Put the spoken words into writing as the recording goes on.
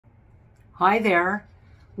Hi there.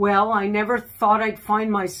 Well, I never thought I'd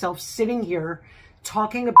find myself sitting here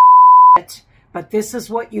talking about it, but this is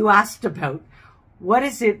what you asked about. What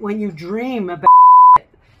is it when you dream about it?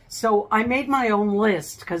 So I made my own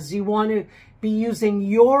list because you want to be using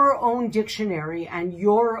your own dictionary and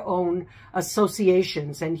your own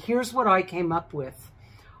associations. And here's what I came up with.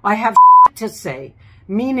 I have to say,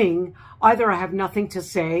 meaning either I have nothing to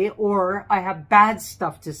say or I have bad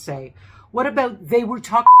stuff to say. What about they were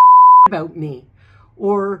talking about me?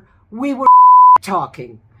 Or we were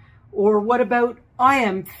talking? Or what about I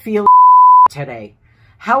am feeling today?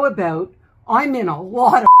 How about I'm in a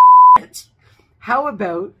lot of it? How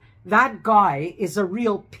about that guy is a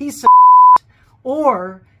real piece of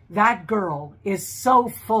or that girl is so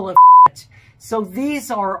full of it? So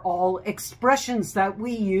these are all expressions that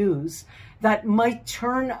we use that might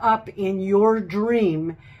turn up in your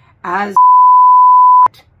dream as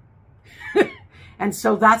and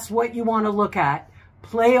so that's what you want to look at.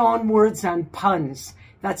 Play on words and puns.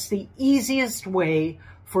 That's the easiest way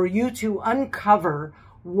for you to uncover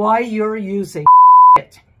why you're using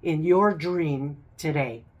it in your dream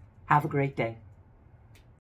today. Have a great day.